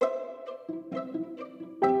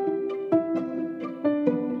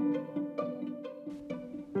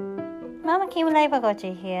Kim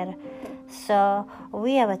Leibagochi here. So,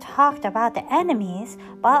 we have talked about the enemies,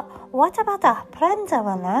 but what about the friends of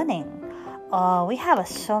learning? We have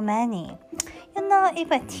so many.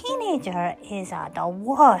 If a teenager is the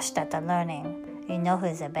worst at learning, you know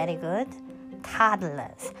who's very good?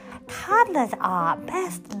 Toddlers. Toddlers are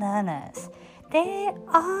best learners. They're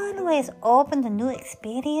always open to new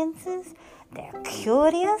experiences. They're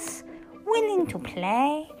curious, willing to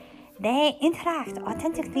play. They interact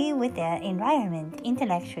authentically with their environment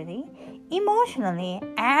intellectually, emotionally,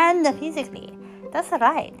 and physically. That's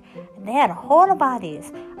right. Their whole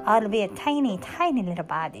bodies, albeit tiny, tiny little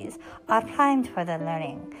bodies, are primed for the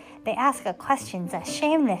learning. They ask questions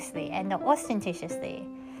shamelessly and ostentatiously.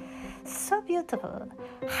 So beautiful.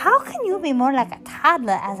 How can you be more like a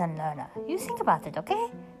toddler as a learner? You think about it, okay?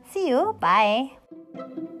 See you. Bye.